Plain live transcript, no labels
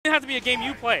even have to be a game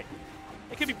you play.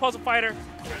 It could be Puzzle Fighter.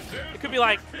 It could be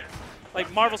like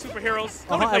Marvel superheroes.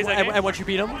 Nobody plays that game. And once you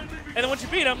beat him? And then once you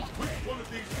beat him,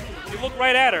 you look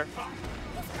right at her,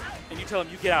 and you tell him,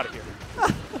 you get out of here.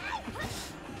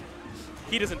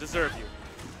 He doesn't deserve you.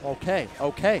 Okay,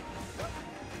 okay.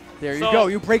 There you go.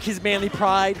 You break his manly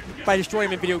pride by destroying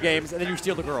him in video games, and then you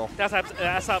steal the girl. That's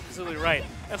absolutely right.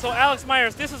 And so Alex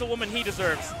Myers, this is a woman he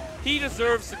deserves. He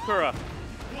deserves Sakura.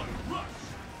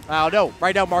 Oh, no.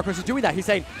 Right now, Marcos is doing that. He's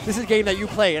saying, this is a game that you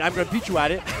play, and I'm going to beat you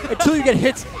at it until you get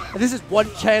hits. And this is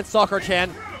one chance,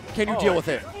 Sakura-chan. Can you deal with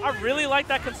it? I really like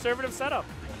that conservative setup.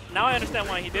 Now I understand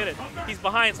why he did it. He's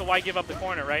behind, so why give up the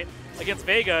corner, right? Against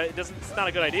Vega, it's not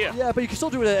a good idea. Yeah, but you can still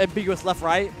do an ambiguous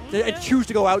left-right and choose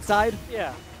to go outside.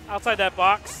 Yeah, outside that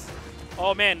box.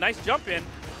 Oh, man, nice jump in.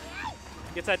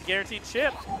 Gets that guaranteed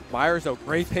chip. Myers, though,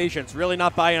 great patience. Really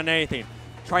not buying on anything.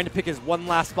 Trying to pick his one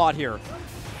last spot here.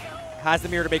 Has the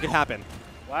mirror to make it happen.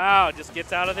 Wow, just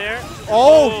gets out of there.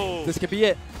 Oh! This could be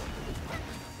it.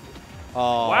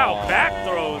 Oh. Wow, back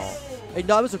throws. And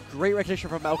that was a great recognition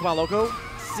from Cubano Loco.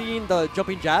 Seeing the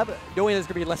jumping jab, knowing there's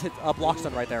going to be less hit blocks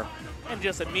done right there. And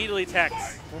just immediately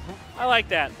techs. I like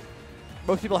that.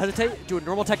 Most people hesitate, do a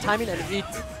normal tech timing, and eat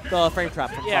the frame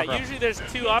trap from Sakura. Usually there's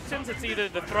two options. It's either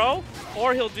the throw,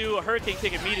 or he'll do a hurricane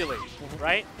kick immediately,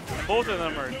 right? And both of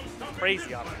them are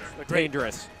crazy options. They're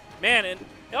dangerous. Man, and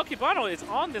El Cubano is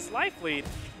on this life lead.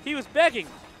 He was begging,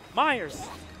 Myers,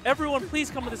 everyone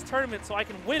please come to this tournament so I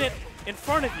can win it in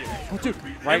front of you. Oh, dude,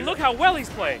 and look how well he's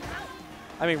playing.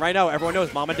 I mean, right now, everyone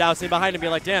knows Mama Dow sitting behind him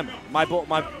being like, damn,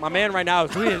 my man right now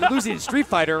is losing in Street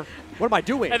Fighter. What am I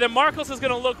doing? And then Marcos is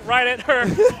going to look right at her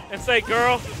and say,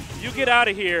 girl, you get out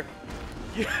of here.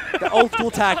 The old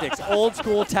school tactics. Old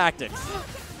school tactics.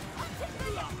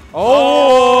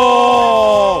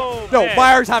 Oh! No, man.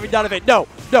 Myers having none of it. No,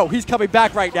 no, he's coming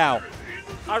back right now.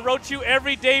 I wrote you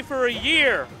every day for a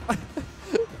year.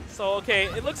 So, okay,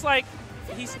 it looks like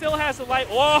he still has the light.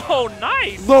 Whoa,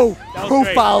 nice. Low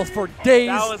profiles for days.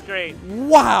 That was great.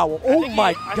 Wow. Oh,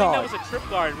 my God. I think that was a trip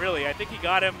guard, really. I think he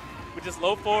got him with just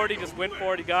low forward. He just went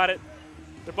for it. He got it.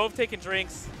 They're both taking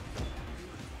drinks.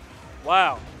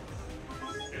 Wow.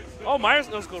 Oh, Myers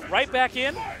goes right back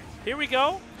in. Here we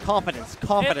go. Confidence,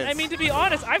 confidence. And, I mean, to be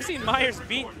honest, I've seen Myers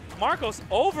beat Marcos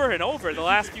over and over the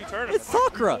last few tournaments. It's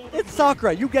Sakura. It's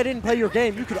Sakura. You get in and play your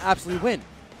game, you could absolutely win.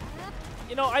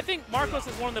 You know, I think Marcos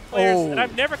is one of the players, and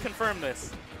I've never confirmed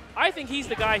this. I think he's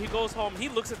the guy who goes home, he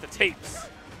looks at the tapes,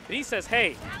 and he says,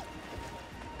 hey,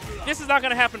 this is not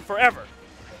going to happen forever.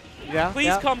 Yeah.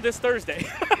 Please come this Thursday.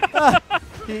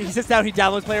 He sits down, he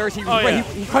downloads players, he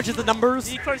crunches the numbers.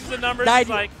 He crunches the numbers. He's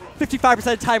like 55% of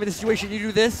the time in the situation you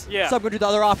do this, so I'm going to do the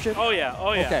other option. Oh, yeah.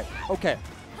 Oh, yeah. Okay, okay.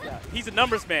 Yeah. He's a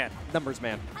numbers man. Numbers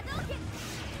man.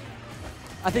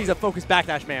 I think he's a focused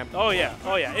backdash man. Oh, yeah.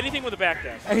 Oh, yeah. Anything with a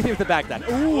backdash. Anything with a backdash.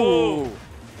 Ooh.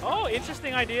 Oh,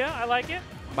 interesting idea. I like it.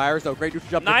 Myers, though, great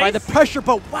neutral jump. Nice. By the pressure,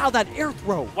 but wow, that air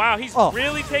throw. Wow, he's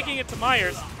really taking it to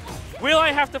Myers. Will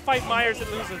I have to fight Myers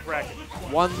in losers bracket?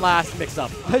 One last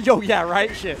mix-up. Yo, yeah,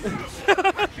 right? Shit.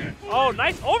 Oh,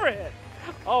 nice overhead.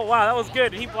 Oh, wow, that was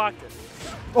good. He blocked it.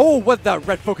 Oh, what the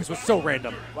red focus was so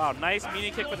random. Wow, nice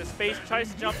medium kick with his face.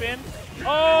 Tries to jump in.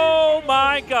 Oh,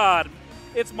 my God.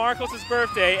 It's Marcos'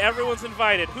 birthday. Everyone's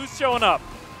invited. Who's showing up?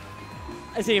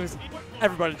 It seems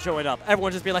everybody's showing up.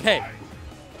 Everyone's just being like, hey,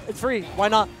 it's free. Why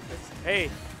not? Hey,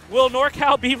 will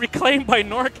NorCal be reclaimed by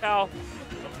NorCal?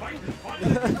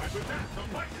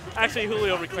 Actually,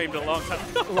 Julio reclaimed it a long time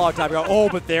ago. A long time ago. Oh,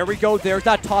 but there we go. There's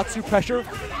that Tatsu pressure.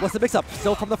 What's the mix-up?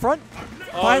 Still from the front?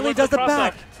 Finally does the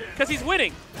back. Because he's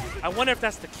winning. I wonder if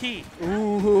that's the key.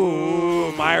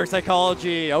 Ooh, Myers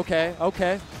psychology. Okay,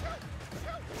 okay.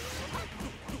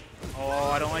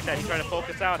 Oh, I don't like that. He's trying to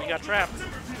focus out. He got trapped.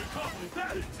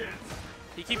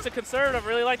 He keeps it conservative.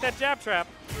 Really like that jab trap.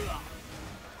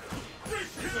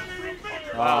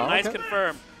 Wow, nice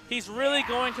confirm. He's really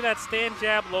going to that stand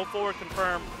jab, low forward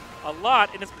confirm a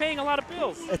lot, and it's paying a lot of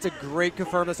bills. It's a great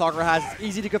confirm that Sakura has. It's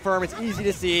easy to confirm. It's easy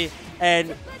to see.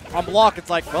 And on block, it's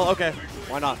like, well, okay,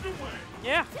 why not?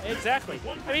 Yeah, exactly.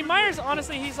 I mean, Myers,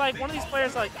 honestly, he's like one of these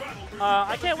players, like,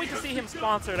 I can't wait to see him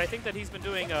sponsored. I think that he's been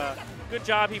doing a good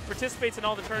job. He participates in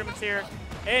all the tournaments here,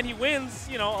 and he wins,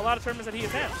 you know, a lot of tournaments that he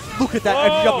attends. Look at that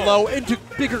edge up low into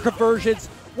bigger conversions.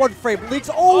 One frame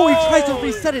leaks. Oh, he tries to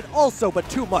reset it also, but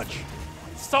too much.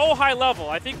 So high level.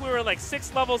 I think we were like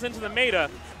 6 levels into the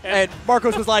meta. And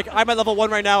Marcos was like, I'm at level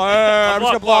 1 right now. I'm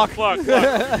just going to block.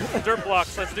 Dirt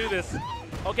blocks. Let's do this.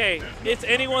 Okay, it's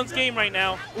anyone's game right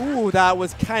now. Ooh, that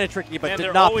was kind of tricky, but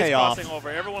did not pay off. And they're always crossing over.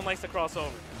 Everyone likes to cross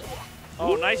over.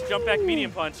 Oh, nice jump back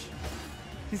medium punch.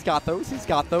 He's got those. He's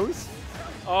got those.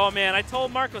 Oh, man. I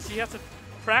told Marcos he has to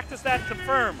Practice that,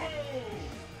 confirm.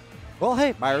 Well,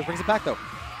 hey, Myers brings it back, though.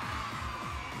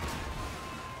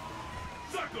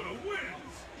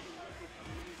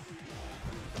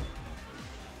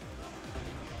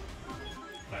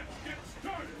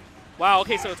 Wow,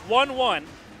 okay, so it's 1-1.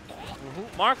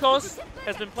 Marcos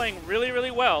has been playing really,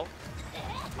 really well.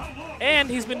 And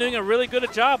he's been doing a really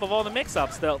good job of all the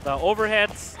mix-ups, the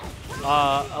overheads,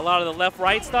 a lot of the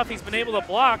left-right stuff. He's been able to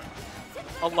block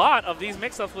a lot of these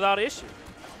mix-ups without issue.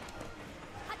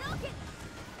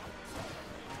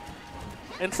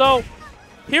 And so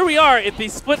here we are at the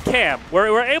split cam,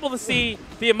 where we're able to see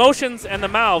the emotions and the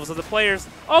mouths of the players.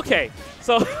 Okay,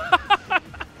 so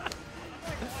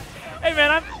hey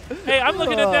man, I'm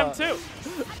looking at them too.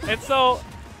 And so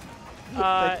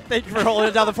thank you for holding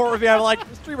it down the fort with me. I'm like,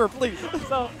 streamer, please.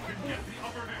 So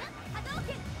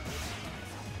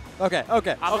okay.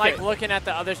 I'm like looking at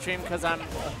the other stream because I'm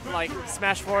like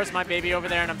Smash 4 is my baby over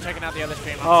there, and I'm checking out the other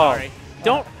stream. I'm sorry.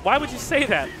 Why would you say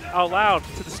that out loud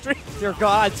to the stream? Dear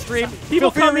God, stream. People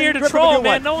come here to troll,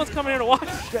 man. No one's coming here to watch.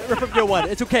 Rip him your one.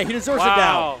 It's okay. He deserves it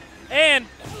now. And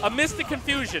a Mystic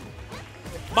Confusion.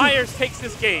 Myers takes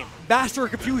this game. Master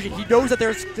of confusion. He knows that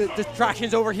there's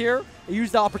distractions over here. He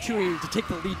used the opportunity to take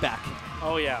the lead back.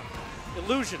 Oh, yeah.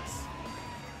 Illusions.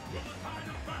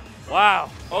 Wow.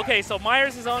 Okay, so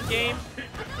Myers is on game.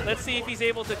 Let's see if he's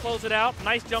able to close it out.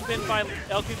 Nice jump in by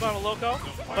Cubano Loco,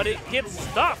 but it gets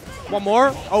stuffed. One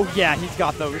more? Oh, yeah, he's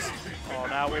got those. Oh,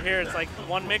 now we're here. It's like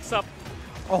one mix-up.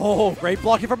 Oh, great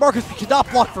blocking from Marcus. He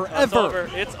cannot block forever. It's over.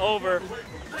 It's over.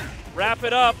 Wrap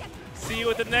it up. See you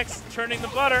at the next Churning the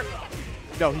Butter.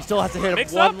 No, he still has to hit him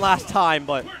Mix one up? last time,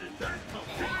 but...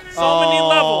 So many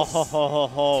levels.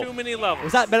 Too Too many levels.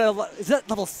 is that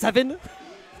level 7?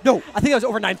 No, I think that was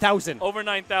over 9,000. Over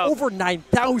 9,000. Over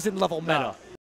 9,000 level meta.